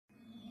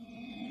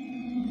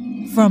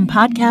from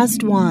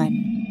Podcast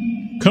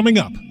One. Coming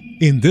up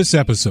in this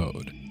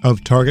episode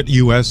of Target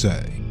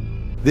USA.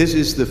 This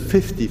is the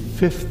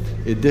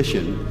 55th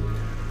edition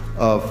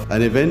of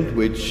an event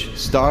which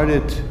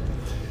started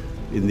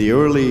in the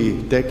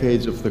early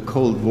decades of the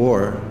Cold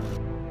War.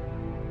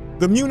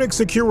 The Munich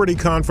Security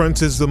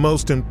Conference is the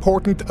most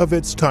important of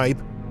its type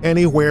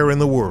anywhere in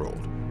the world.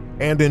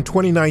 And in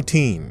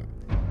 2019,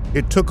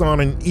 it took on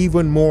an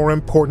even more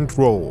important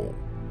role.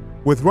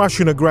 With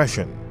Russian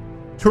aggression,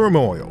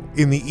 turmoil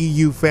in the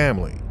EU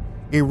family,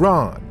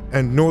 Iran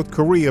and North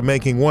Korea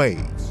making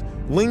waves,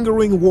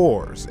 lingering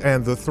wars,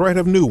 and the threat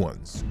of new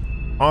ones.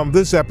 On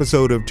this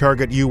episode of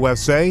Target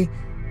USA,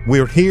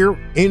 we're here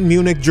in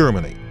Munich,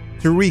 Germany,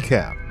 to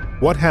recap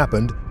what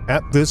happened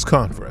at this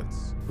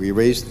conference. We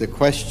raised the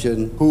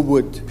question, who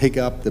would pick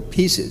up the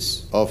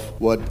pieces of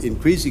what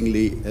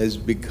increasingly has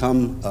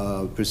become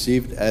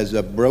perceived as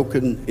a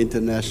broken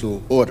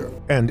international order?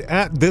 And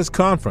at this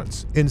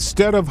conference,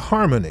 instead of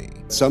harmony,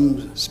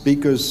 some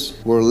speakers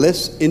were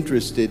less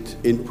interested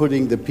in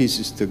putting the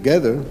pieces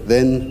together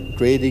than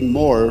creating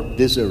more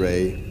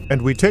disarray.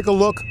 And we take a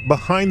look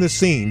behind the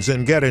scenes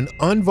and get an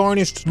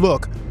unvarnished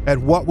look at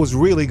what was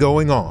really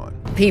going on.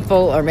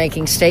 People are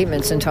making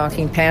statements and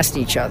talking past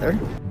each other.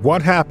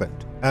 What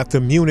happened at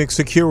the Munich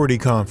Security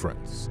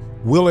Conference?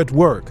 Will it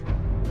work?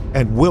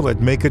 And will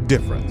it make a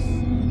difference?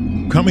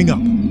 Coming up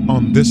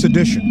on this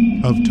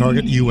edition of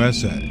Target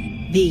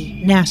USA,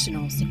 the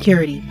National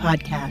Security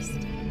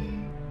Podcast.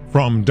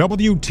 From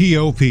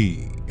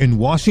WTOP in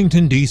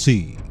Washington,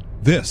 D.C.,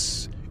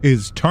 this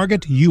is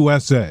Target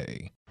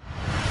USA.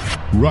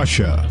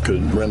 Russia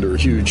could render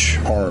huge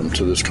harm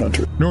to this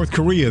country. North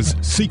Korea's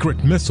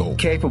secret missile.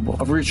 Capable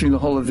of reaching the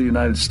whole of the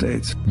United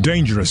States.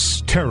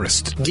 Dangerous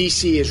terrorist.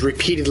 D.C. is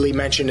repeatedly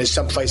mentioned as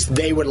someplace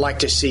they would like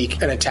to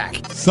seek an attack.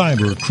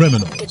 Cyber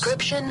criminals.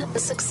 Decryption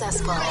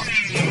successful.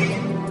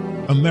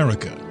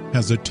 America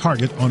has a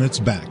target on its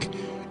back.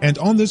 And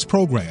on this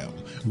program,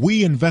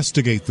 we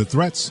investigate the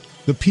threats,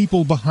 the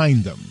people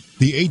behind them,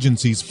 the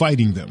agencies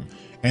fighting them,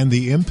 and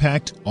the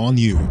impact on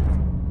you.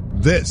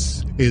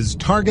 This is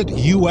Target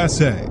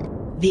USA,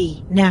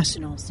 the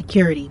National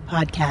Security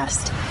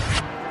Podcast.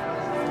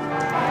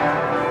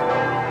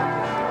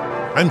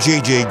 I'm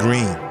J.J.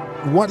 Green.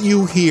 What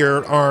you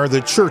hear are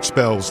the church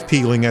bells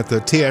pealing at the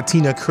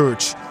Theatina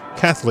Kirche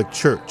Catholic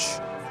Church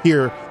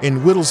here in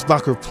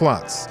Wittelsbacher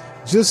Platz,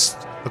 just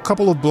a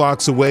couple of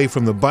blocks away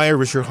from the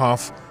Bayerischer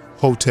Hof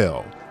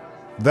Hotel.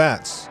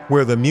 That's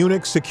where the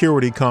Munich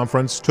Security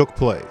Conference took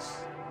place.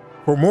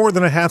 For more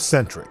than a half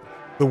century,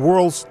 the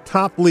world's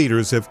top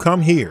leaders have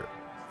come here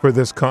for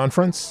this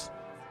conference.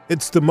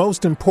 It's the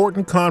most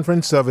important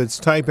conference of its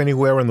type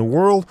anywhere in the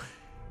world,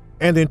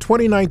 and in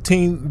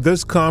 2019,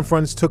 this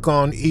conference took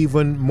on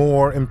even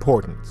more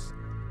importance.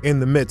 In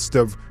the midst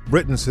of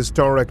Britain's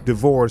historic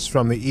divorce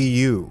from the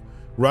EU,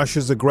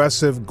 Russia's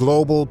aggressive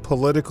global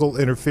political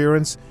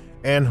interference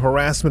and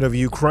harassment of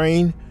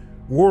Ukraine,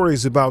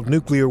 worries about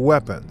nuclear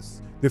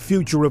weapons, the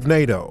future of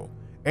NATO,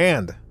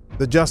 and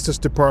the Justice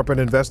Department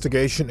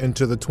investigation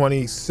into the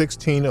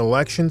 2016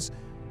 elections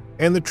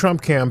and the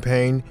Trump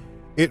campaign,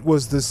 it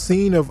was the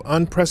scene of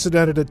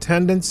unprecedented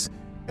attendance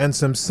and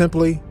some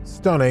simply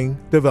stunning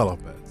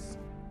developments.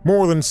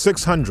 More than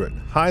 600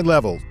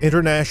 high-level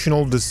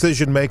international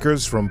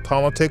decision-makers from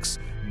politics,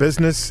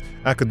 business,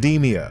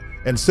 academia,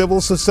 and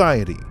civil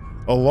society,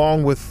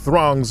 along with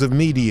throngs of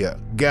media,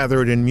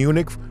 gathered in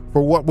Munich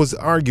for what was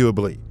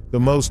arguably the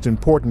most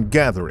important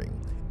gathering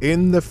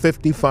in the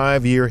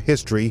 55-year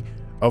history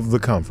of the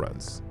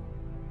conference.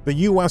 The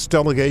U.S.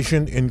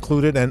 delegation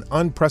included an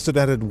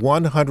unprecedented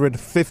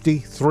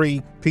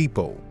 153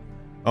 people.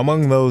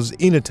 Among those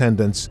in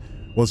attendance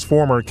was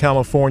former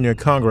California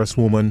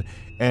Congresswoman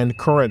and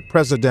current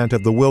president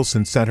of the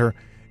Wilson Center,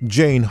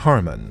 Jane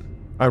Harman.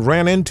 I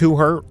ran into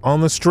her on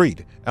the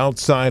street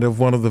outside of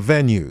one of the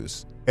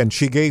venues, and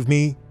she gave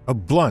me a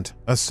blunt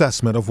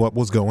assessment of what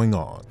was going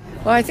on.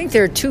 Well, I think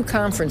there are two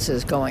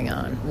conferences going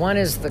on. One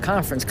is the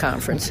conference,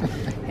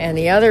 and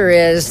the other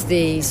is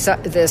the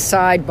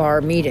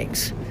sidebar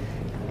meetings.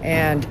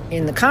 And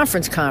in the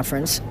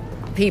conference,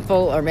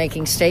 people are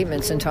making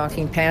statements and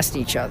talking past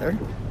each other,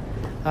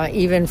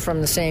 even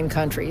from the same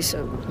countries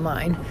of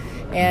mine.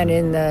 And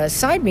in the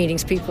side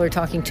meetings, people are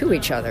talking to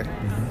each other.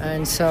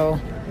 And so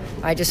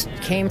I just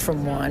came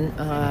from one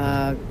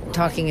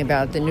talking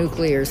about the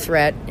nuclear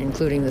threat,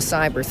 including the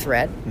cyber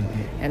threat.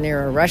 And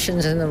there are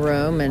Russians in the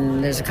room,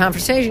 and there's a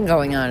conversation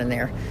going on in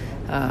there.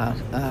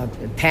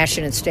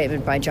 Passionate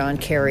statement by John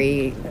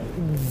Kerry,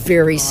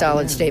 very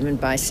solid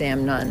statement by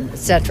Sam Nunn,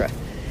 etc.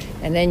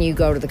 And then you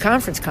go to the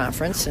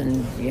conference,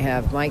 and you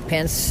have Mike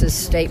Pence's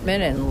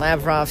statement and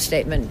Lavrov's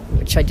statement,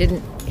 which I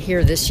didn't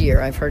hear this year.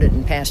 I've heard it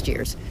in past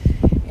years.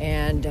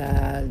 And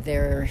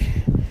their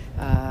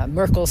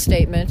Merkel's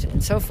statement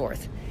and so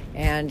forth.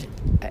 And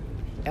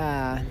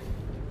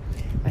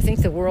I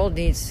think the world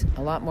needs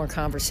a lot more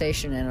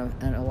conversation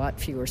and a lot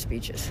fewer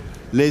speeches.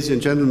 Ladies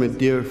and gentlemen,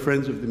 dear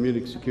friends of the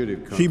Munich Security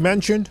Conference. She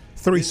mentioned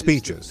 3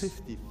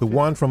 speeches. The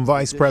one from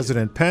Vice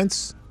President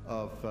Pence,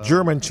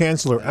 German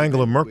Chancellor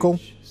Angela Merkel,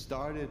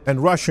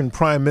 and Russian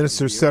Prime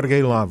Minister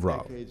Sergei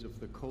Lavrov.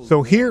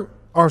 So here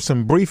are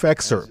some brief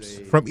excerpts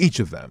from each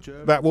of them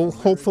that will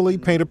hopefully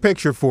paint a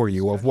picture for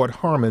you of what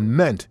Harman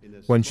meant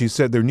when she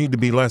said there need to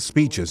be less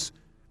speeches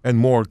and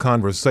more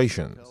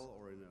conversations.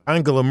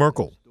 Angela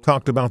Merkel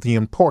talked about the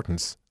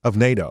importance of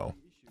NATO.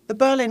 The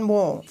Berlin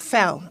Wall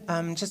fell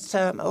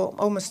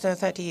almost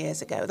 30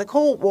 years ago. The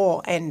Cold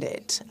War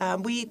ended.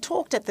 We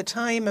talked at the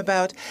time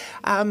about,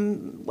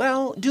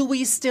 do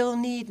we still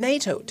need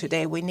NATO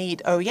today?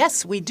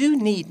 Yes, we do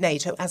need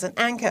NATO as an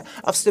anchor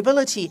of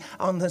stability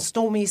on the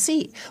stormy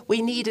sea.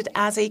 We need it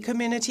as a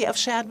community of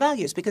shared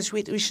values, because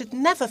we should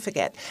never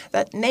forget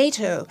that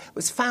NATO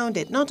was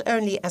founded not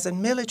only as a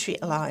military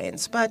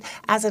alliance, but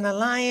as an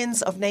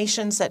alliance of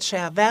nations that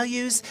share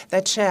values,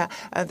 that share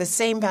the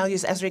same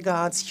values as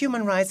regards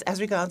human rights, as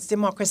regards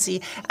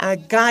democracy,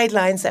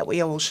 guidelines that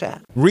we all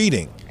share.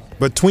 Reading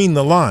between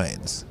the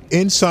lines,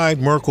 inside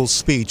Merkel's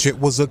speech, it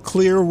was a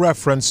clear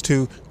reference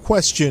to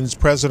questions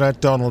President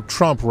Donald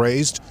Trump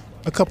raised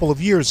a couple of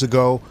years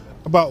ago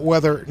about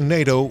whether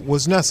NATO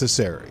was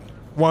necessary.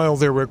 While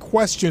there were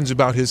questions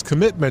about his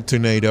commitment to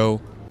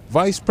NATO,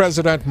 Vice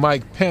President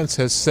Mike Pence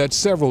has said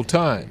several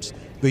times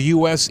the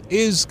U.S.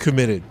 is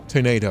committed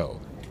to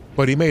NATO.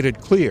 But he made it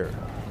clear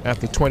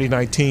at the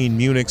 2019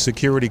 Munich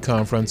Security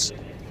Conference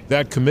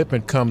that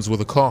commitment comes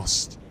with a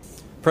cost.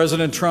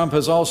 President Trump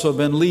has also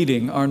been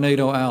leading our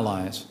NATO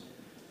allies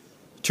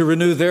to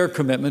renew their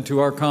commitment to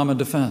our common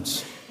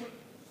defense.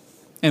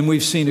 And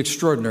we've seen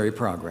extraordinary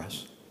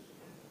progress.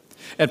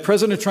 At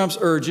President Trump's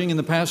urging in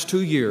the past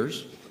 2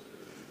 years,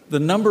 the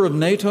number of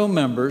NATO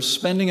members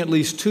spending at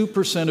least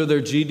 2% of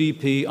their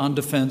GDP on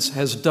defense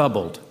has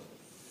doubled.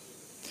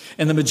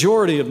 And the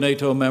majority of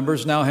NATO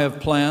members now have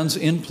plans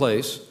in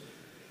place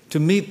to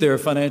meet their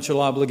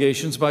financial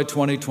obligations by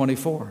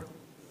 2024.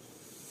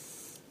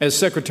 As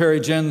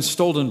Secretary Jens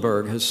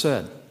Stoltenberg has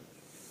said,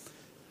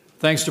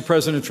 thanks to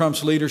President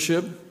Trump's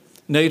leadership,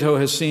 NATO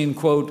has seen,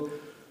 quote,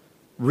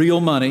 real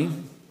money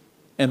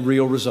and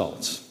real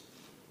results.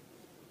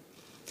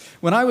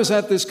 When I was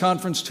at this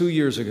conference 2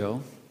 years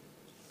ago,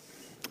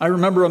 I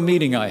remember a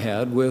meeting I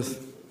had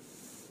with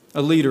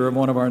a leader of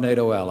one of our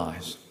NATO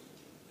allies.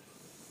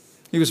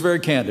 He was very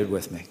candid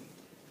with me.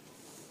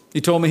 He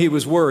told me he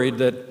was worried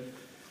that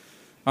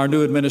our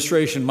new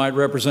administration might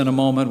represent a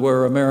moment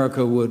where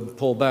America would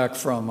pull back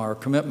from our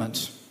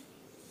commitments.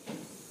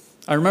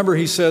 I remember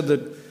he said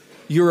that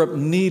Europe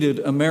needed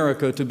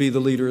America to be the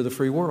leader of the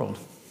free world.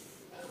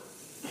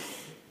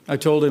 I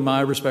told him I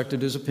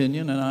respected his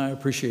opinion and I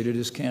appreciated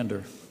his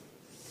candor.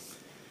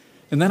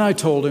 And then I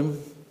told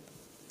him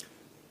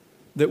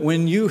that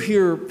when you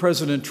hear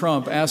President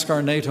Trump ask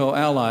our NATO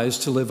allies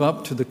to live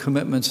up to the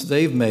commitments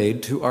they've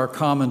made to our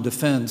common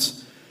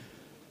defense,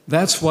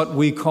 that's what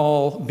we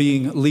call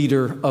being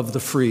leader of the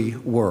free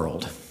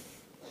world.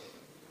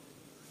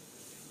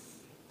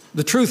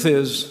 The truth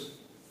is,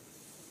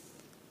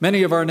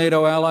 many of our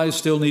NATO allies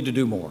still need to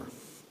do more.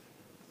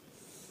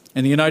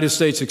 And the United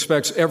States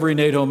expects every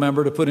NATO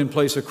member to put in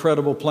place a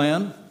credible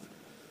plan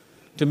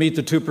to meet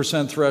the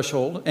 2%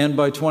 threshold. And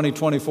by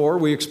 2024,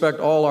 we expect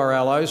all our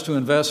allies to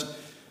invest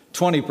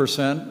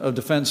 20% of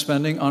defense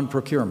spending on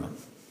procurement.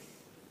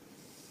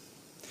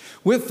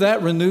 With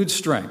that renewed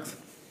strength,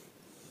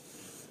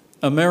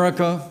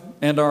 America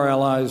and our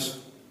allies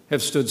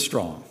have stood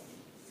strong.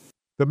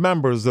 The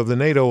members of the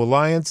NATO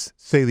alliance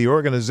say the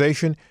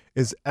organization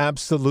is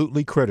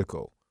absolutely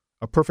critical.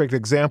 A perfect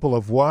example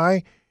of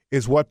why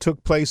is what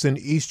took place in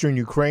eastern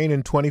Ukraine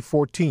in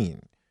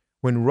 2014,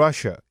 when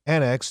Russia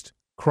annexed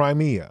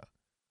Crimea.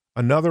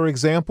 Another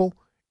example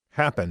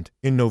happened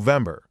in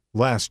November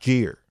last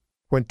year,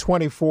 when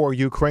 24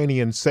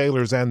 Ukrainian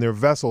sailors and their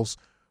vessels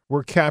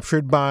were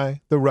captured by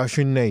the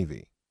Russian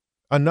Navy.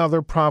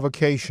 Another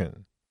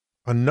provocation.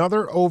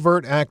 Another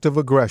overt act of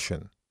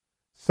aggression,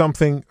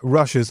 something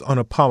Russia's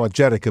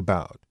unapologetic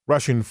about.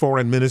 Russian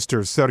Foreign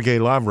Minister Sergei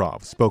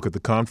Lavrov spoke at the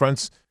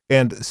conference,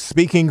 and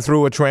speaking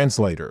through a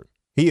translator,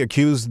 he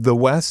accused the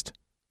West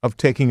of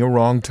taking a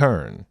wrong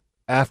turn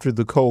after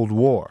the Cold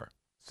War,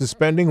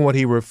 suspending what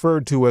he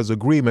referred to as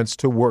agreements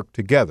to work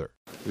together.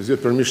 With your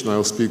permission, I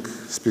will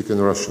speak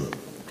in Russian.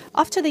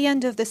 After the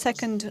end of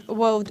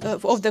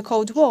the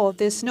Cold War,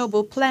 these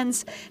noble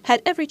plans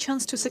had every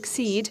chance to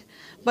succeed,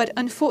 but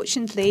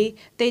unfortunately,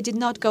 they did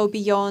not go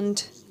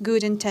beyond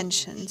good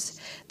intentions.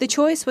 The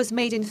choice was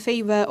made in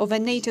favor of a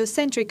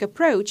NATO-centric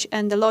approach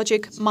and the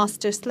logic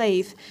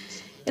master-slave.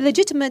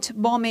 Illegitimate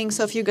bombings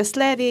of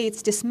Yugoslavia,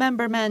 its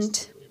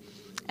dismemberment,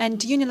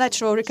 and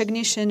unilateral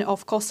recognition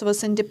of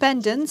Kosovo's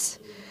independence,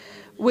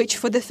 which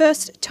for the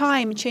first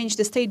time changed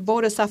the state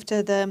borders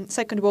after the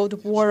Second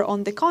World War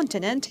on the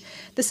continent,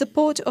 the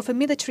support of a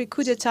military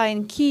coup d'etat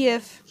in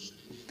Kiev,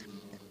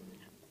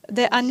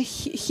 the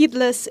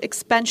unheedless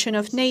expansion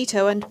of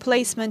NATO and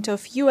placement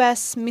of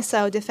US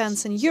missile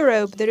defense in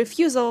Europe, the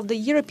refusal of the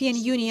European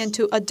Union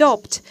to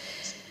adopt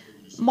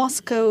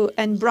Moscow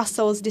and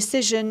Brussels'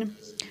 decision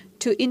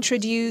to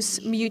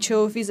introduce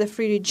mutual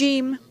visa-free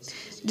regime,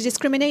 the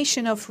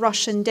discrimination of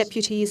Russian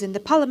deputies in the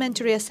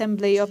Parliamentary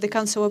Assembly of the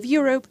Council of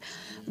Europe,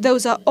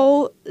 those are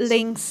all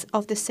links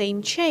of the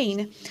same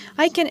chain.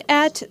 I can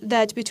add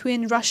that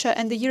between Russia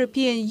and the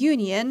European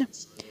Union,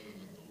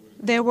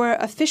 there were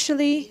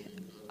officially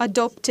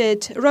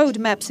adopted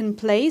roadmaps in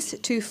place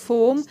to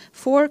form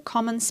 4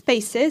 common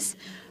spaces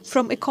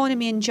from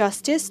economy and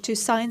justice to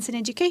science and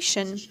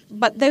education.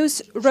 But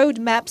those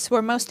roadmaps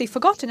were mostly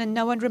forgotten and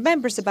no one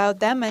remembers about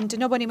them, and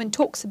no one even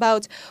talks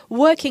about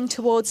working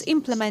towards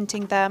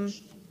implementing them.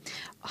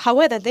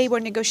 However, they were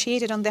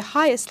negotiated on the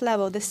highest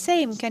level. The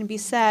same can be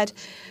said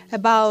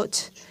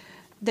about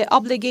the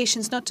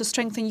obligations not to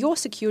strengthen your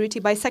security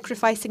by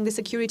sacrificing the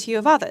security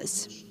of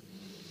others.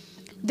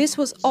 This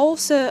was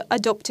also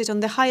adopted on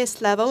the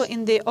highest level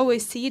in the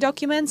OSCE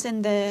documents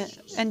and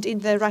in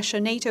the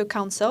Russia-NATO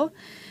Council.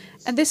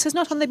 And this has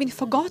not only been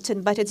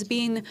forgotten, but it's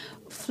been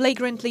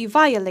flagrantly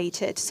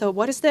violated. So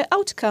what is the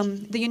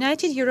outcome? The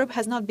United Europe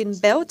has not been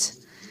built.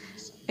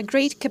 A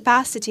great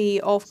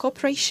capacity of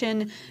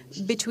cooperation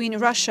between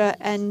Russia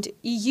and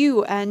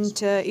EU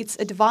and its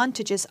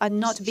advantages are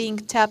not being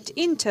tapped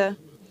into.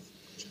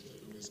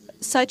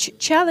 Such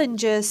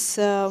challenges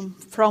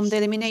from the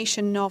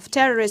elimination of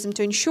terrorism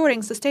to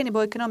ensuring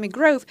sustainable economic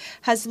growth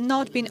has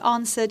not been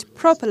answered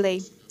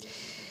properly.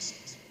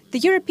 The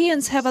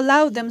Europeans have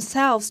allowed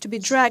themselves to be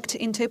dragged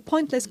into a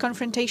pointless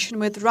confrontation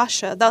with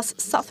Russia, thus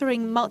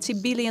suffering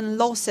multi-billion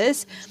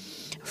losses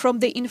from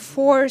the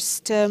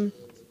enforced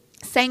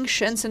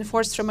sanctions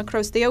enforced from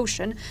across the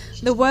ocean.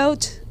 The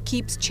world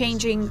keeps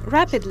changing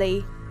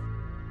rapidly.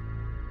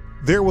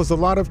 There was a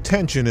lot of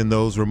tension in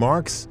those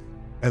remarks,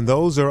 and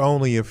those are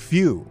only a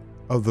few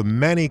of the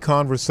many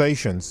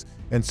conversations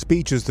and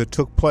speeches that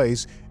took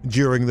place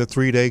during the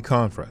 3-day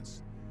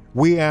conference.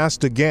 We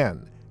asked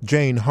again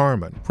Jane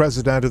Harman,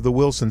 president of the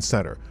Wilson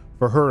Center,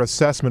 for her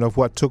assessment of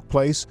what took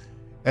place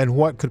and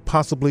what could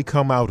possibly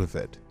come out of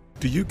it.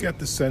 Do you get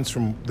the sense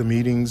from the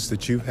meetings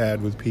that you've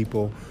had with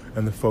people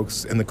and the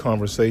folks in the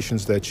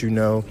conversations that you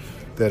know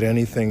that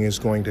anything is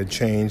going to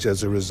change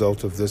as a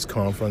result of this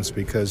conference?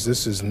 Because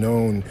this is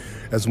known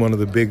as one of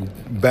the big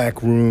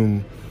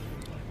backroom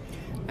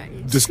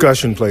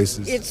discussion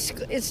places.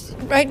 It's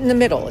right in the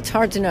middle. It's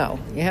hard to know.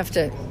 You have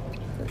to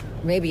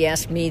maybe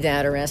ask me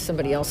that or ask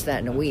somebody else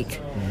that in a week,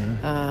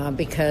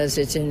 because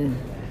it's in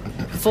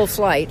full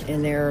flight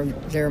and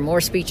there are more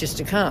speeches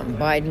to come.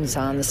 Biden's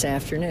on this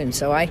afternoon,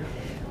 so I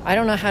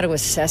don't know how to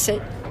assess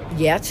it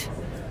yet.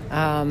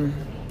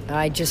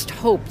 I just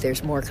hope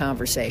there's more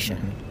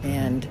conversation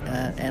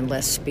and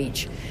less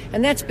speech,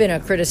 and that's been a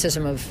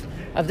criticism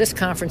of this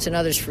conference and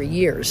others for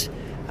years.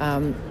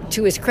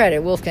 To his credit,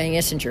 Wolfgang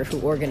Ischinger, who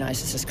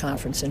organizes this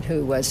conference and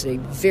who was a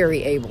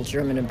very able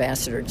German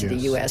ambassador to the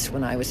U.S.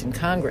 when I was in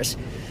Congress,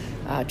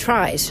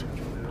 tries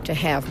to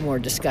have more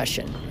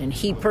discussion. And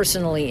he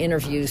personally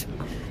interviews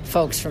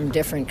folks from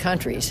different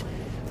countries.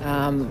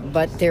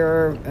 But there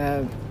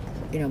are,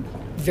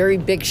 very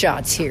big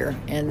shots here,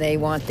 and they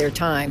want their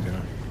time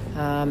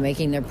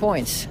making their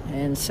points.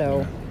 And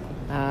so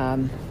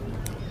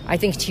I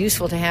think it's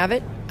useful to have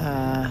it.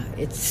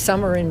 It's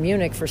summer in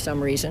Munich for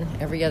some reason.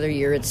 Every other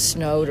year it's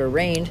snowed or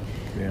rained.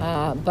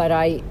 Yeah. But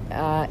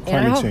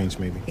climate change,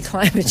 maybe.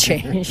 Climate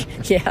change,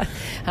 yeah.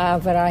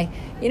 But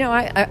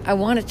I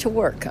want it to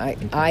work.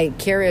 I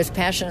care as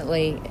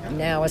passionately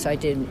now as I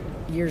did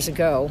years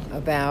ago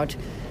about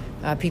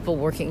people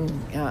working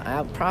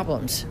out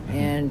problems.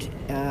 And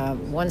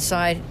one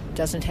side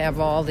doesn't have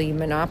all the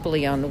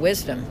monopoly on the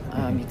wisdom.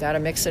 You've got to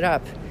mix it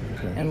up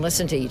and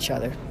listen to each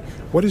other.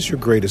 What is your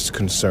greatest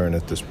concern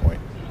at this point?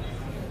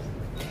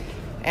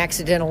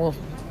 Accidental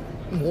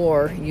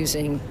war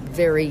using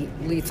very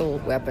lethal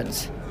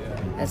weapons.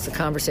 That's the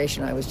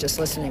conversation I was just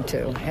listening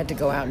to. I had to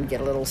go out and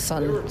get a little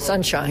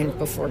sunshine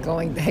before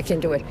going back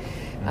into it.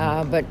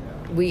 But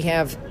we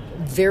have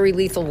very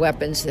lethal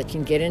weapons that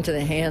can get into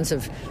the hands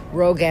of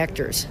rogue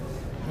actors.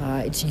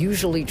 It's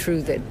usually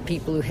true that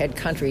people who head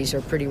countries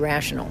are pretty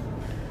rational.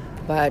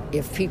 But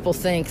if people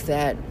think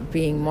that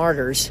being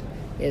martyrs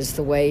is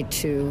the way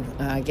to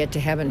get to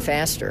heaven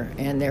faster,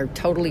 and they're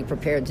totally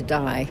prepared to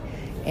die,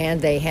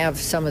 and they have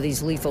some of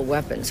these lethal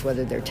weapons,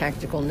 whether they're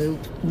tactical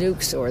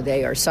nukes or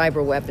they are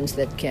cyber weapons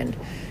that can,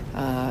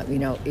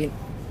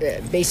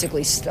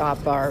 basically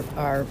stop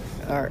our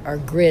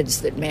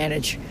grids that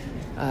manage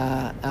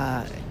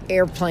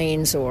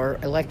airplanes or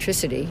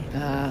electricity,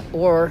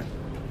 or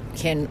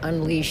can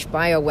unleash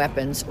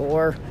bioweapons,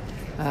 or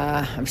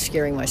I'm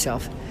scaring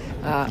myself.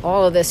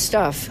 All of this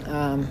stuff,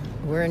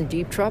 we're in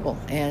deep trouble,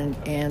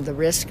 and the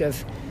risk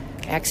of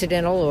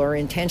accidental or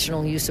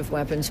intentional use of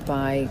weapons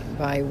by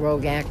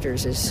rogue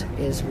actors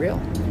is real.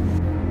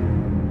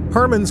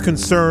 Harman's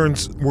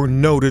concerns were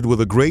noted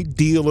with a great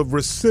deal of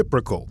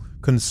reciprocal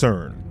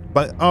concern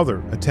by other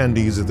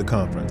attendees of the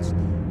conference.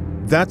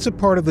 That's a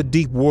part of the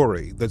deep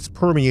worry that's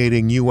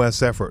permeating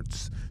U.S.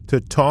 efforts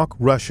to talk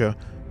Russia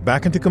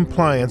back into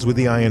compliance with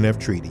the INF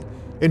Treaty.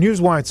 And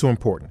here's why it's so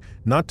important.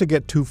 Not to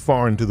get too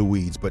far into the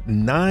weeds, but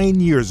 9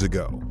 years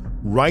ago,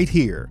 right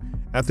here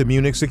at the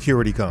Munich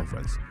Security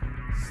Conference,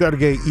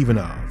 Sergei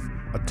Ivanov,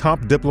 a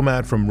top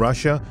diplomat from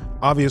Russia,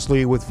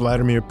 obviously with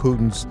Vladimir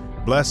Putin's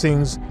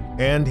blessings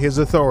and his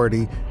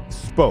authority,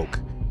 spoke,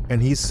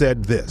 and he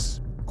said this,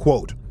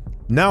 quote,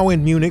 "Now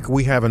in Munich,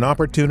 we have an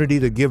opportunity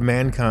to give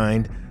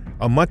mankind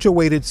a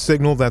much-awaited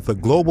signal that the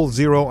Global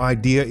Zero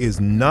idea is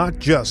not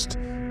just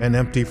an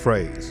empty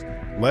phrase.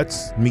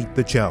 Let's meet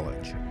the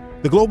challenge."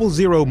 The Global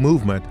Zero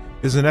movement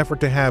is an effort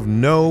to have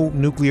no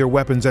nuclear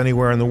weapons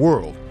anywhere in the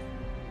world.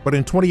 But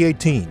in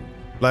 2018,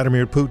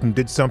 Vladimir Putin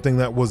did something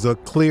that was a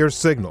clear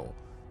signal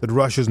that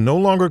Russia is no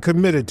longer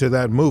committed to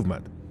that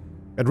movement.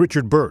 And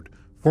Richard Burt,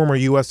 former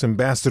U.S.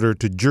 ambassador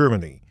to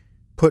Germany,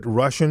 put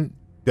Russian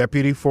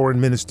Deputy Foreign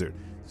Minister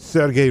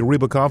Sergei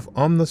Rybakov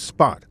on the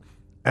spot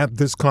at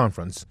this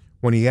conference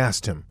when he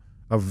asked him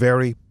a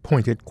very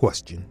pointed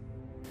question.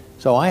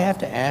 So I have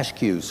to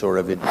ask you, sort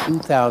of in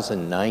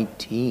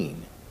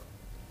 2019,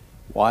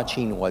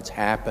 watching what's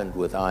happened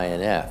with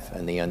INF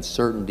and the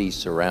uncertainty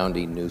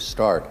surrounding New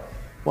START,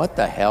 what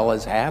the hell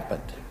has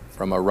happened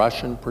from a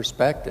Russian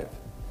perspective?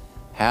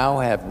 How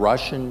have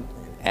Russian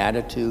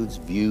attitudes,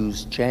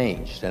 views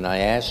changed? And I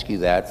ask you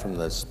that from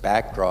this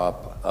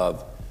backdrop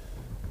of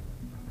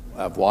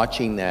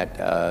watching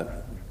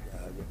that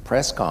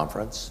press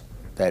conference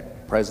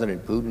that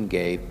President Putin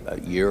gave a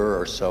year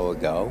or so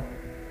ago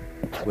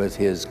with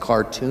his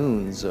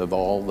cartoons of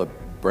all the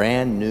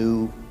brand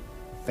new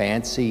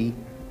fancy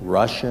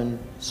Russian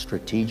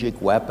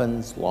strategic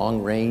weapons,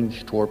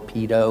 long-range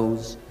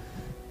torpedoes,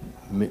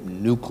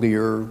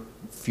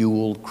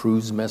 nuclear-fueled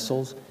cruise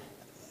missiles.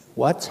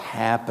 What's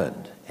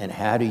happened, and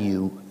how do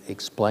you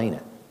explain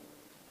it?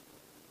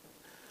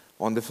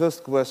 On the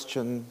first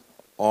question,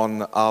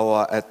 on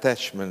our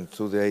attachment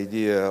to the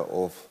idea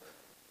of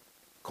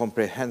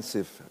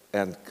comprehensive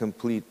and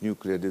complete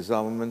nuclear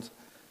disarmament,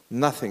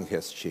 nothing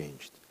has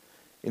changed.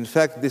 In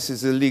fact, this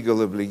is a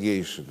legal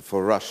obligation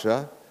for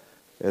Russia,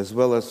 as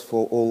well as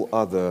for all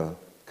other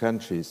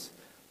countries,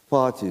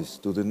 parties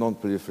to the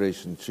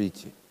Non-Proliferation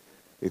Treaty,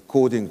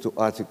 according to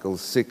Article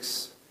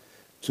 6,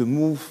 to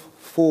move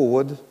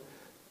forward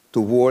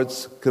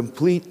towards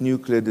complete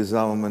nuclear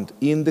disarmament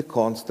in the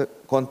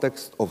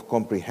context of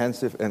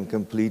comprehensive and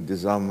complete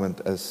disarmament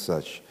as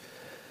such.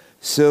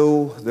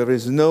 So there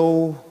is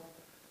no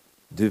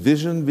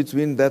division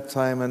between that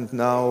time and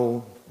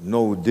now,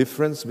 no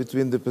difference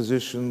between the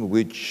position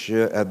which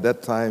at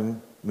that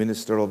time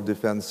Minister of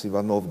Defense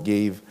Ivanov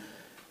gave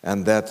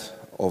and that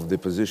of the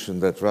position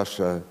that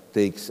Russia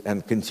takes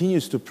and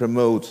continues to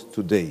promote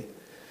today.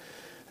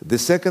 The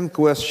second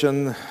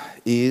question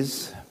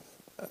is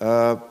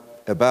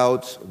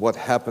about what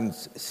happened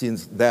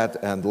since that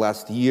and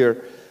last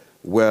year,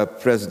 where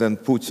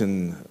President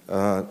Putin,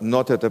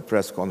 not at a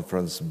press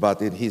conference,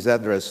 but in his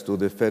address to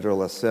the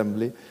Federal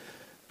Assembly,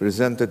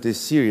 presented a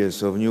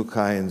series of new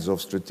kinds of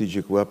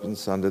strategic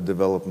weapons under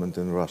development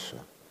in Russia.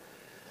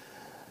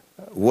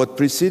 What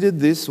preceded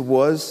this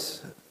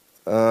was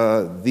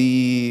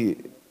the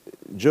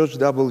George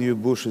W.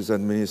 Bush's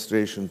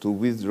administration to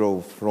withdraw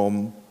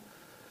from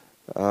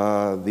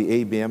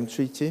the ABM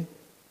Treaty,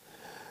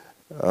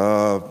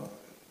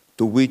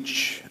 to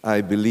which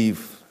I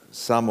believe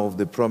some of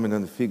the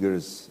prominent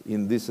figures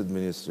in this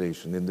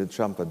administration, in the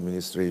Trump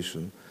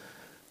administration,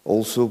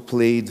 also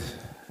played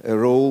a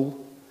role.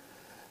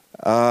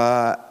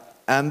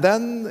 And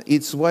then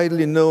it's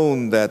widely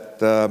known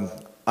that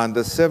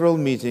under several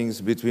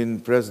meetings between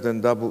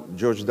President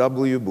George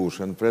W. Bush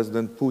and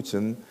President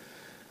Putin,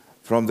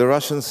 from the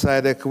Russian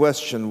side a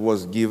question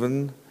was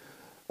given,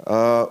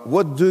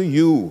 what do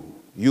you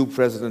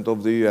President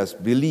of the US,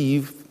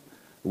 believe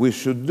we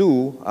should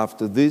do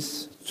after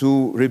this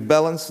to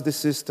rebalance the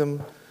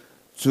system,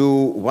 to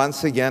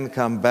once again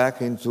come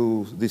back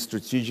into the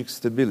strategic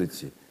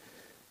stability?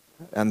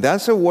 And the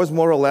answer was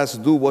more or less,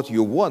 do what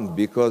you want,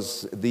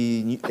 because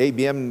the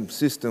ABM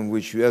system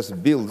which US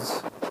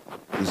builds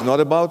is not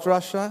about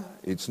Russia,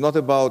 it's not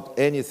about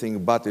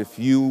anything but a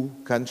few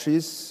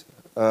countries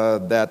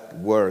that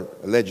were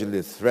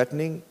allegedly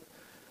threatening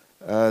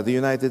the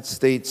United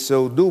States,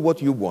 so do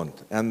what you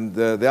want. And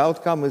the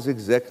outcome is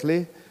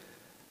exactly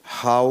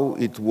how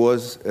it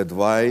was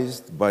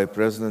advised by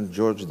President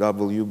George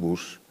W.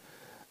 Bush.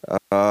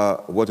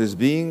 What is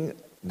being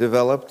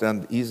developed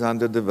and is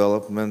under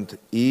development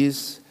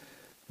is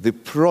the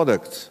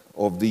product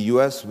of the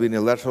US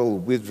unilateral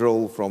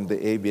withdrawal from the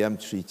ABM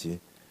Treaty.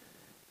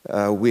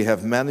 We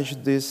have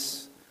managed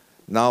this.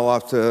 Now,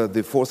 after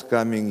the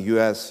forthcoming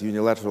US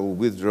unilateral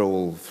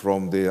withdrawal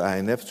from the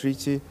INF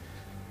Treaty,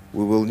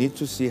 we will need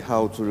to see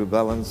how to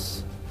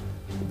rebalance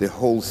the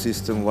whole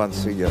system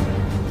once again.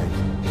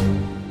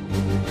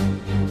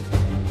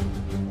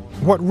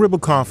 What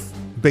Rybakov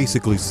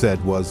basically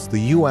said was the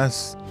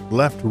U.S.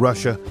 left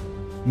Russia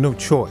no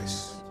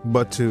choice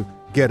but to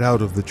get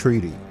out of the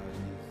treaty.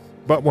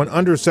 But when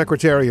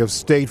Undersecretary of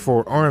State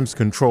for Arms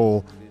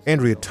Control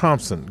Andrea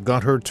Thompson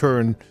got her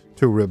turn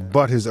to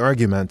rebut his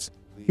arguments,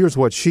 here's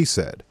what she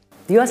said.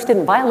 The U.S.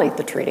 didn't violate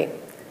the treaty,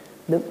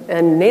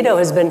 and NATO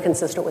has been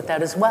consistent with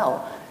that as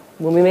well.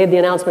 When we made the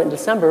announcement in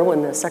December,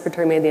 when the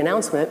Secretary made the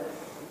announcement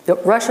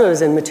that Russia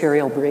is in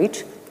material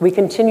breach, We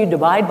continue to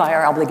abide by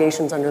our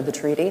obligations under the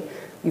treaty.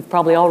 You've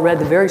probably all read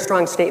the very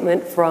strong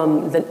statement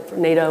from the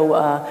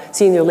NATO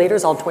senior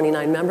leaders, all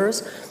 29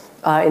 members,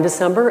 in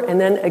December, and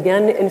then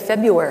again in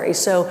February.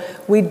 So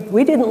we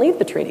didn't leave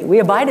the treaty. We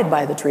abided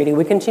by the treaty.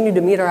 We continue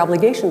to meet our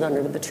obligations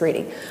under the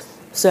treaty.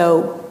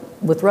 So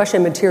with Russia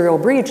material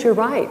breach, you're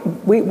right.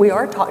 We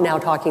are now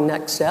talking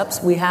next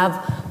steps. We have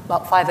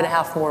about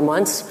 5.5 more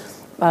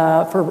months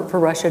for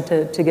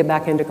Russia to get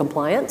back into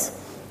compliance.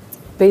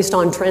 Based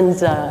on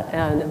trends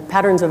and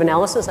patterns of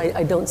analysis,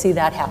 I don't see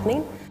that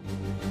happening.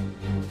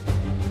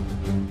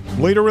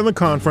 Later in the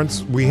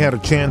conference, we had a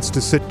chance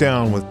to sit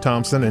down with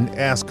Thompson and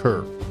ask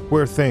her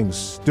where things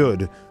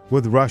stood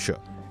with Russia,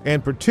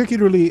 and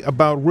particularly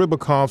about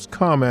Rybakov's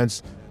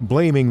comments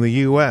blaming the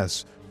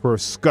U.S. for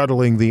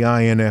scuttling the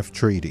INF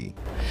Treaty.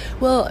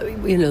 Well,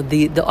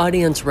 the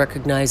audience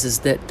recognizes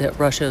that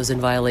Russia is in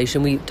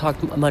violation. We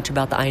talked much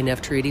about the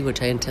INF Treaty,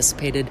 which I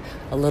anticipated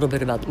a little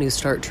bit about the New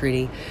START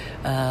Treaty.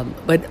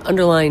 But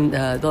underlying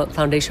the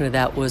foundation of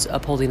that was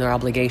upholding their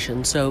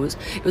obligations. So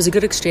it was a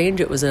good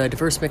exchange. It was a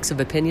diverse mix of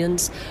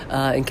opinions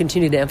and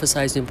continued to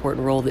emphasize the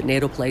important role that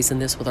NATO plays in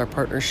this with our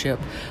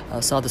partnership.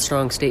 Saw the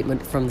strong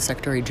statement from the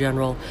Secretary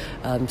General,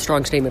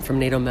 strong statement from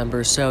NATO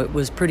members. So it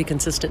was pretty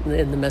consistent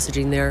in the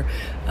messaging there.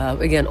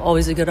 Again,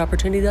 always a good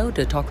opportunity, though,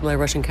 to talk to my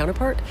Russian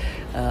counterpart.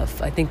 I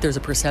think there's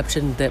a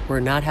perception that we're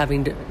not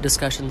having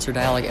discussions or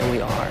dialogue, and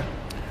we are.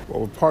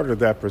 Well, part of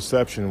that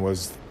perception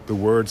was the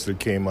words that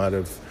came out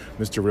of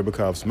Mr.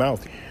 Rybakov's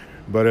mouth.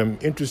 But I'm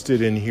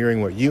interested in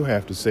hearing what you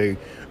have to say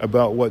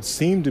about what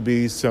seemed to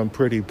be some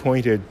pretty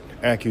pointed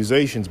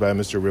accusations by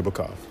Mr.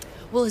 Rybakov.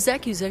 Well, his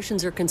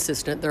accusations are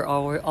consistent. They're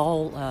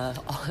all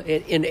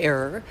in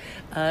error.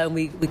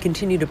 We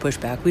continue to push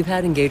back. We've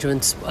had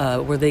engagements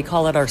where they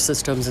call out our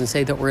systems and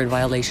say that we're in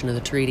violation of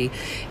the treaty.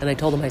 And I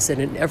told them, I said,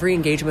 in every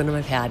engagement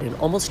I've had in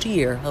almost a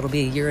year, it'll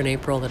be a year in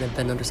April that I've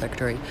been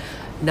undersecretary,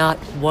 not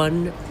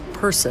one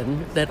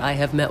person that I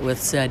have met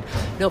with said,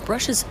 no,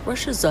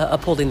 Russia's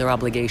upholding their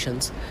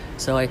obligations.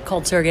 So I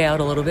called Sergei out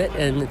a little bit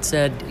and it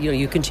said,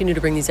 you continue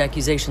to bring these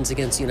accusations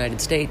against the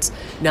United States.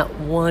 Not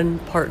one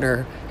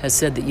partner has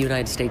said that the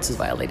United States is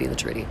violating the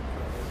treaty.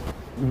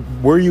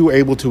 Were you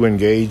able to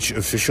engage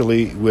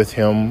officially with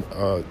him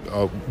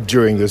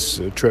during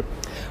this trip?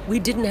 We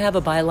didn't have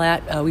a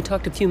bilat. We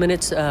talked a few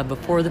minutes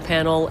before the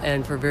panel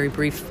and for a very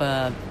brief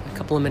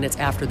couple of minutes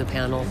after the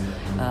panel,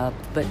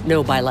 but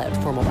no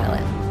formal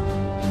bilat.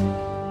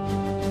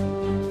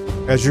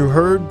 As you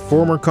heard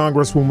former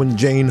Congresswoman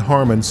Jane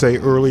Harman say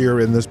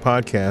earlier in this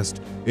podcast,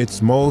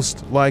 it's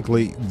most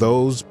likely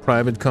those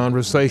private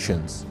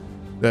conversations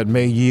that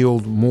may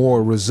yield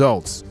more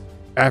results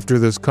after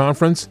this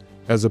conference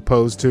as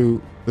opposed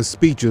to the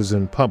speeches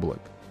in public.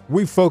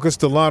 We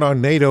focused a lot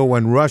on NATO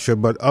and Russia,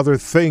 but other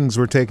things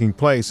were taking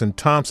place, and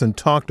Thompson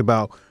talked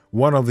about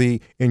one of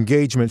the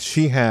engagements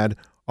she had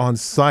on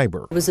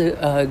cyber. It was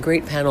a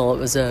great panel. It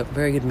was a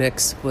very good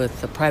mix with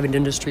the private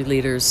industry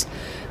leaders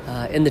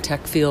in the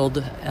tech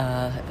field,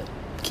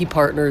 key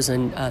partners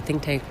and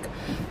think tank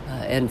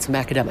and some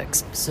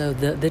academics. So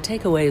the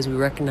takeaway is we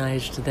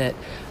recognized that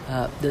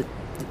the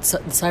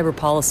cyber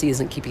policy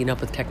isn't keeping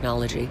up with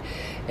technology,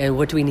 and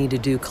what do we need to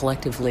do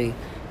collectively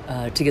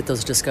to get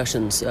those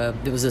discussions. There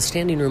was a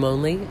standing room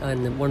only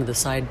in one of the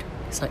side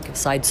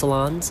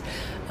salons.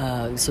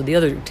 So the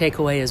other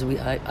takeaway is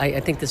I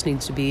think this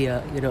needs to be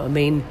a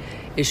main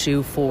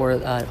issue for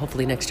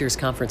hopefully next year's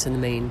conference in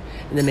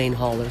the main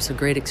hall. There's a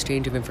great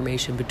exchange of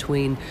information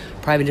between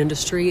private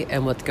industry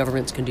and what the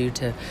governments can do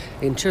to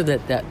ensure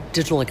that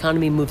digital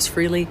economy moves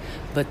freely,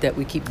 but that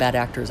we keep bad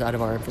actors out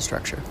of our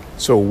infrastructure.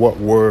 So what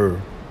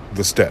were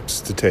the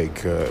steps to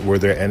take? Were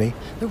there any?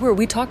 There were.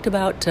 We talked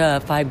about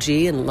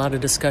 5G and a lot of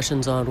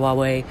discussions on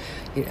Huawei,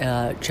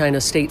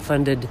 China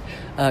state-funded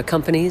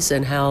companies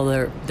and how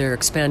they're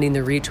expanding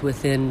their reach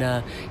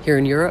within here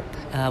in Europe.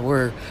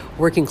 We're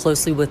working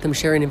closely with them,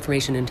 sharing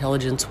information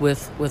intelligence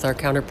with our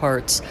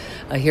counterparts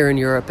here in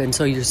Europe. And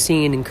so you're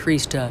seeing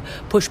increased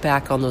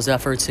pushback on those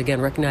efforts,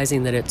 again,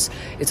 recognizing that it's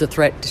a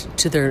threat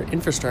to their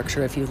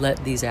infrastructure if you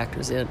let these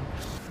actors in.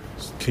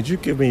 Could you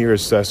give me your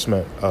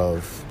assessment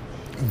of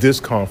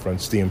this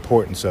conference, the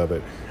importance of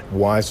it,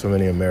 why so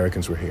many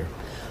Americans were here?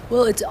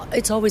 Well,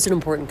 it's always an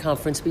important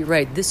conference. But you're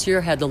right, this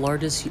year had the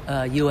largest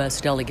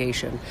U.S.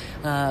 delegation.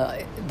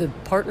 The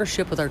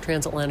partnership with our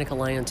transatlantic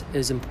alliance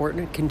is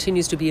important. It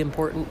continues to be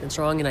important and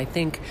strong, and I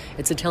think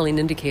it's a telling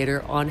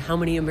indicator on how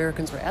many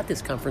Americans were at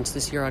this conference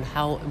this year on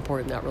how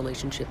important that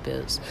relationship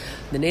is.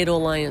 The NATO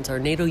alliance, our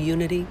NATO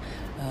unity,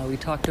 we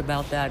talked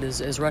about that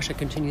as Russia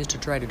continues to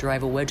try to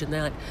drive a wedge in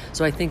that.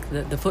 So I think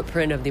that the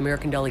footprint of the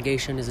American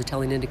delegation is a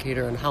telling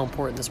indicator on how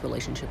important this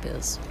relationship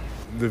is.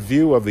 The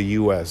view of the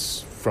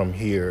U.S. from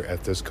here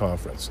at this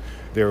conference,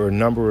 there are a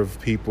number of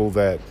people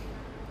that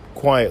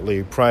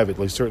quietly,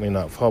 privately, certainly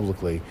not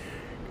publicly,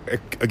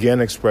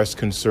 again expressed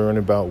concern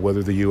about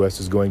whether the U.S.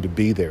 is going to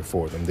be there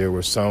for them. There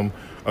were some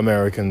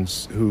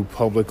Americans who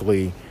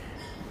publicly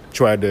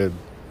tried to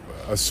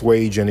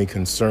assuage any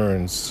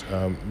concerns,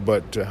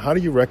 but how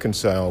do you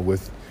reconcile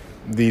with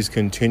these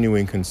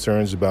continuing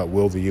concerns about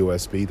will the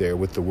U.S. be there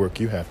with the work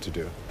you have to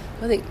do?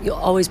 I think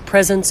always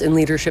presence and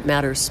leadership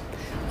matters.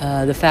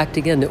 The fact,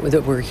 again,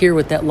 that we're here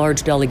with that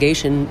large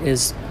delegation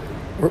is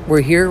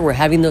we're here, we're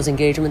having those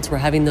engagements, we're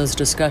having those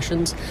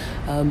discussions.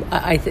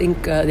 I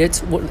think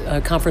it's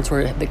a conference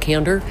where the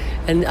candor,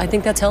 and I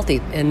think that's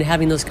healthy, and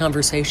having those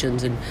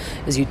conversations, and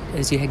as you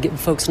give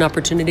folks an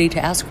opportunity to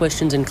ask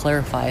questions and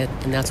clarify it,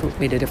 and that's what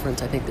made a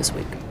difference, I think, this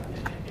week.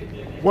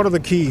 One of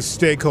the key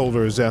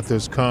stakeholders at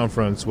this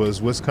conference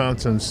was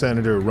Wisconsin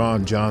Senator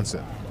Ron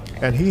Johnson,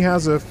 and he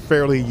has a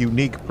fairly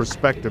unique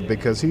perspective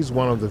because he's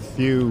one of the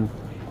few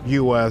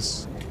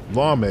U.S.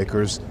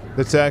 lawmakers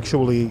that's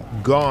actually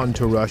gone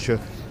to Russia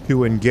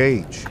to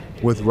engage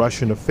with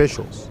Russian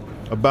officials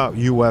about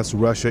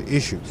U.S.-Russia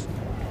issues.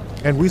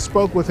 And we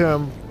spoke with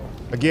him,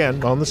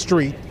 again, on the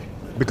street,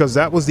 because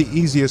that was the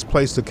easiest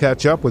place to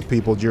catch up with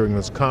people during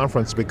this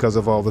conference because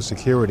of all the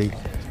security,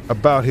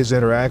 about his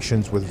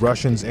interactions with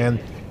Russians and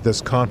this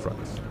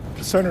conference.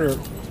 Senator,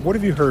 what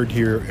have you heard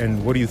here,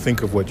 and what do you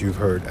think of what you've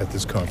heard at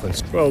this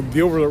conference? Well,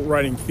 the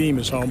overriding theme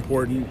is how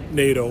important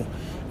NATO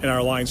and our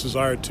alliances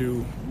are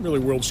to really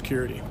world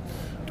security,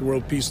 to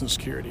world peace and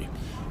security.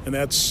 And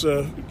that's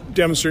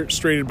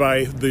demonstrated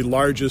by the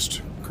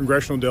largest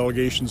congressional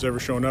delegations ever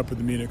shown up at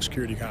the Munich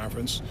Security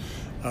Conference.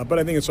 But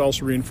I think it's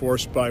also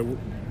reinforced by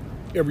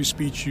every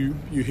speech you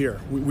hear.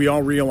 We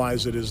all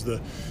realize it is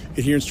the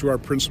adherence to our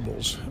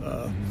principles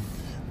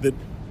that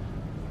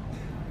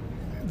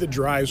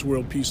drives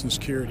world peace and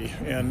security.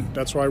 And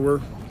that's why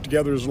we're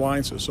together as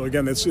alliances. So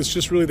again, it's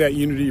just really that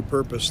unity of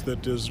purpose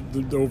that is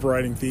the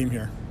overriding theme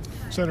here.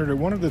 Senator,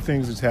 one of the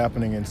things that's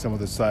happening in some of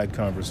the side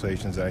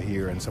conversations I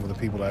hear and some of the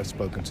people I've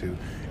spoken to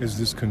is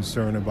this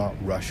concern about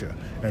Russia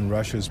and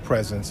Russia's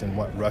presence and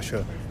what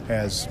Russia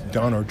has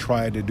done or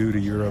tried to do to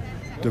Europe,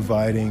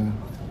 dividing,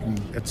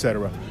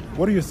 etc.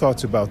 What are your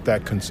thoughts about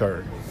that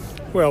concern?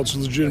 Well, it's a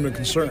legitimate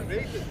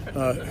concern.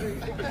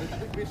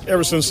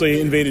 Ever since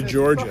they invaded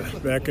Georgia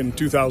back in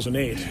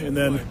 2008, and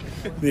then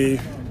the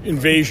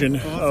invasion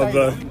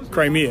of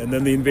Crimea, and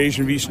then the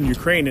invasion of eastern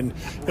Ukraine, and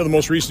the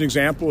most recent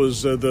example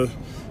is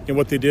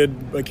what they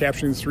did by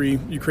capturing the 3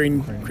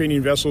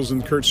 Ukrainian vessels in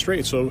the Kerch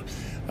Strait. So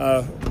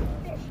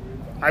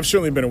I've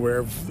certainly been aware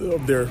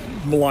of their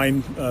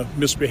malign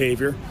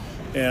misbehavior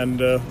and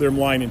their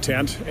malign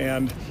intent,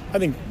 and I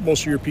think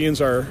most Europeans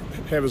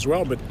have as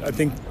well. But I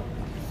think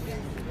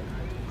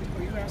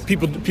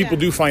people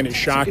do find it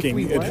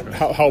shocking at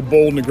how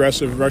bold and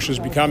aggressive Russia is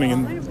becoming,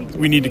 and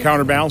we need to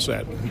counterbalance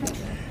that.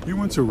 You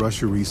went to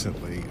Russia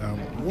recently.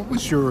 What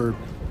was your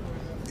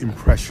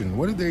impression?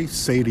 What did they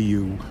say to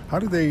you? How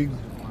did they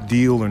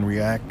deal and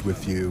react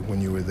with you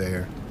when you were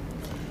there?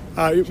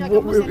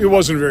 It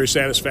wasn't a very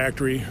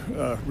satisfactory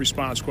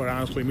response, quite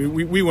honestly. I mean,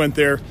 we went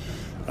there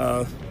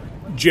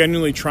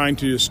genuinely trying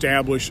to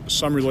establish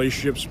some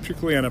relationships,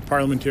 particularly on a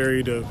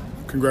parliamentary to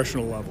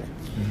congressional level,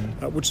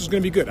 which is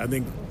going to be good. I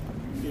think,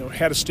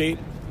 head of state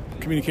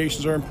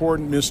communications are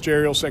important,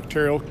 ministerial,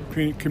 secretarial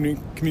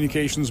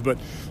communications, but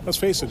let's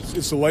face it,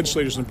 it's the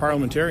legislators and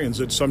parliamentarians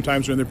that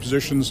sometimes are in their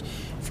positions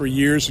for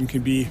years and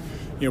can be,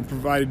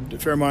 provide a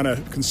fair amount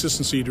of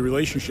consistency to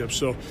relationships.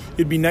 So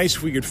it'd be nice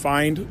if we could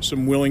find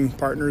some willing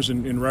partners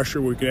in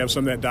Russia where we could have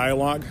some of that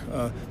dialogue.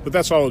 But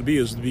that's all it would be,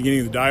 is the beginning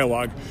of the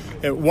dialogue.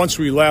 And once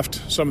we left,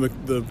 some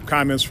of the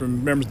comments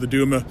from members of the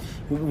Duma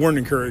weren't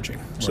encouraging.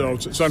 So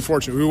it's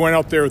unfortunate. We went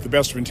out there with the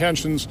best of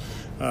intentions.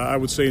 I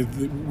would say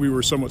that we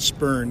were somewhat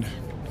spurned.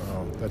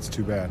 Oh, that's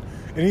too bad.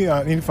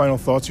 Any final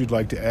thoughts you'd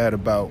like to add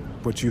about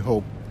what you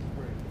hope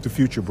the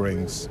future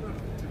brings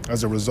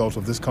as a result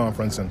of this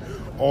conference and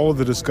all of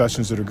the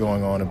discussions that are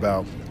going on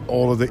about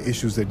all of the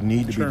issues that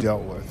need to be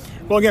dealt with?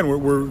 Well, again,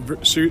 we're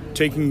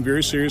taking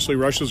very seriously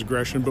Russia's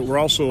aggression, but we're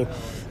also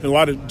in a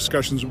lot of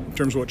discussions in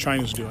terms of what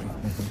China's doing.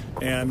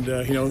 And,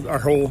 our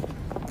whole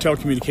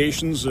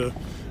telecommunications,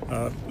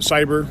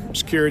 cyber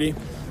security,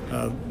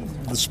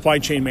 the supply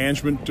chain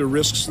management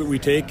risks that we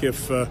take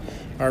if,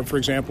 for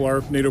example,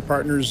 our NATO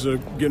partners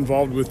get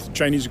involved with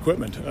Chinese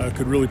equipment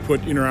could really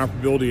put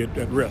interoperability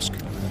at risk.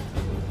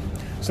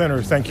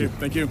 Senator, thank you.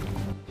 Thank you.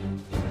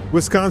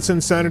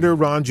 Wisconsin Senator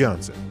Ron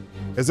Johnson.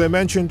 As I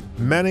mentioned,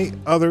 many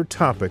other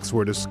topics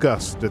were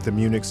discussed at the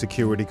Munich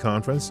Security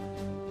Conference,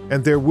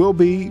 and there will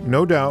be,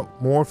 no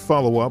doubt, more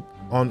follow-up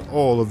on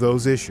all of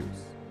those issues.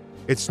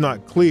 It's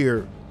not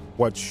clear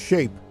what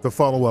shape the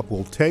follow-up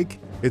will take.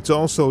 It's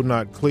also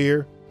not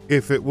clear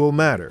if it will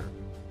matter,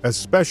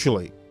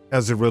 especially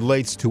as it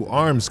relates to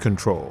arms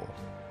control,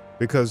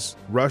 because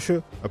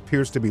Russia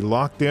appears to be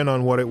locked in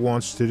on what it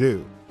wants to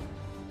do.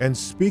 And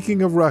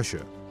speaking of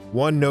Russia,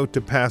 one note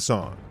to pass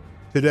on.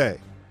 Today,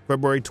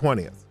 February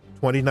 20th,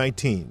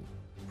 2019,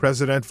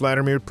 President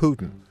Vladimir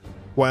Putin,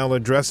 while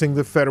addressing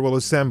the Federal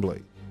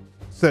Assembly,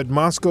 said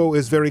Moscow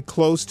is very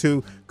close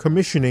to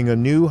commissioning a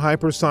new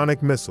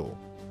hypersonic missile,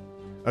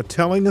 a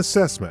telling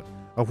assessment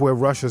of where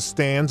Russia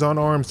stands on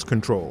arms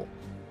control.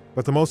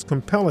 But the most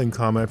compelling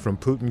comment from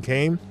Putin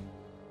came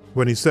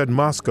when he said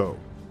Moscow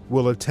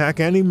will attack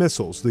any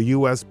missiles the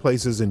U.S.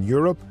 places in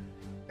Europe,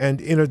 and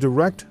in a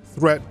direct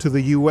threat to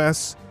the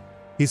U.S.,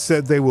 he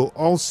said they will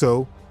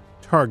also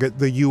target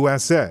the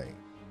USA.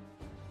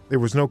 There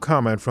was no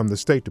comment from the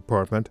State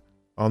Department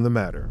on the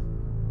matter.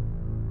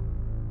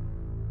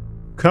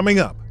 Coming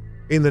up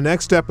in the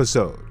next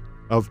episode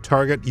of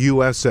Target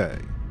USA.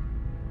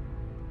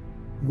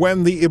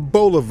 When the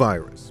Ebola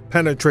virus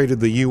penetrated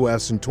the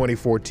U.S. in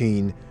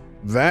 2014,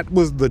 that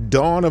was the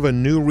dawn of a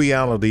new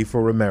reality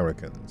for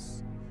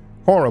Americans.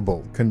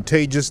 Horrible,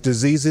 contagious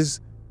diseases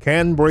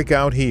can break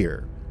out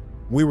here.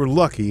 We were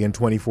lucky in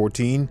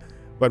 2014,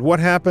 but what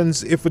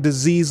happens if a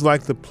disease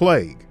like the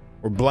plague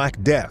or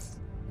Black Death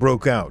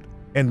broke out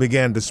and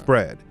began to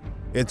spread?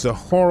 It's a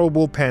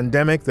horrible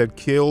pandemic that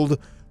killed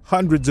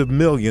hundreds of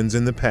millions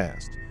in the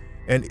past,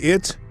 and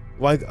it,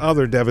 like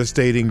other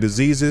devastating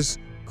diseases,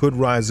 could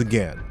rise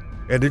again,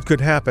 and it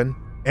could happen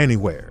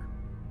anywhere.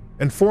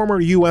 And former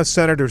U.S.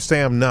 Senator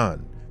Sam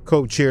Nunn,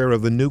 co-chair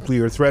of the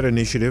Nuclear Threat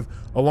Initiative,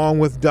 along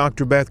with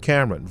Dr. Beth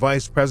Cameron,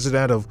 vice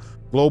president of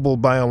Global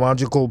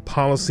Biological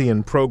Policy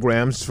and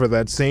Programs for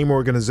that same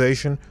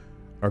organization,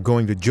 are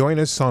going to join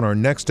us on our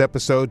next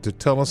episode to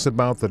tell us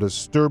about the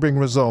disturbing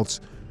results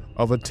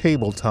of a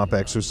tabletop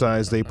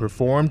exercise they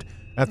performed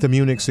at the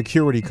Munich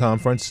Security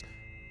Conference,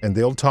 and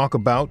they'll talk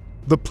about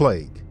the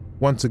plague,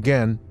 once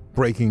again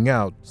breaking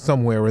out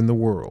somewhere in the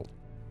world.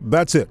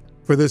 That's it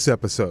for this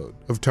episode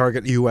of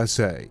Target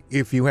USA.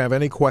 If you have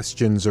any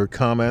questions or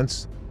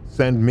comments,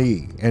 send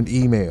me an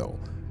email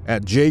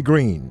at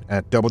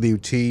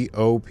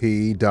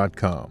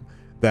jgreen@wtop.com.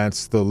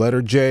 That's the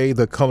letter J,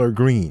 the color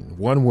green,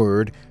 one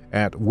word,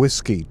 at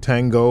Whiskey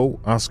Tango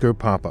Oscar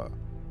Papa,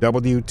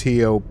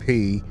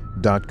 WTOP.com.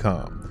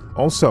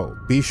 Also,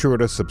 be sure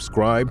to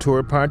subscribe to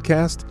our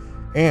podcast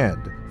and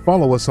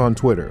follow us on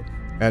Twitter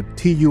at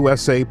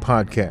TUSA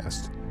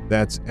Podcast.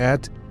 That's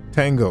at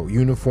Tango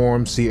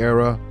Uniform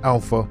Sierra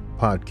Alpha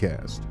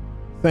Podcast.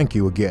 Thank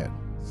you again,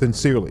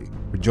 sincerely,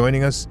 for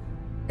joining us.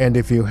 And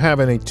if you have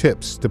any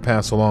tips to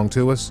pass along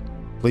to us,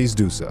 please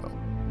do so.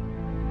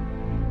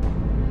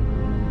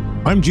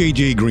 I'm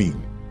JJ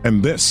Green,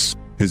 and this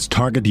is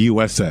Target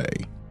USA,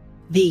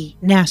 the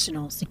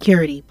National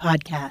Security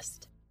Podcast.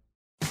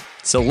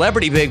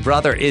 Celebrity Big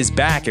Brother is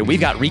back, and we've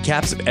got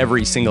recaps of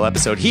every single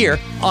episode here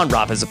on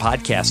Rob Has a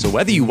Podcast. So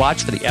whether you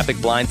watch for the epic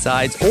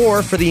blindsides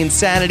or for the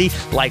insanity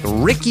like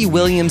Ricky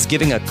Williams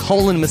giving a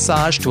colon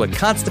massage to a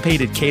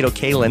constipated Kato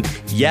Kaelin,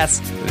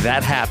 yes,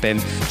 that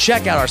happened.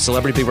 Check out our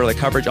Celebrity Big Brother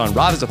coverage on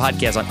Rob Has a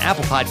Podcast on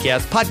Apple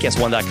Podcasts,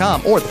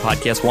 PodcastOne.com, or the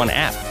Podcast One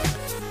app.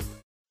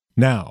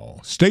 Now,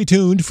 stay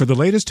tuned for the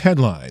latest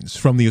headlines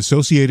from the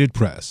Associated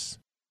Press.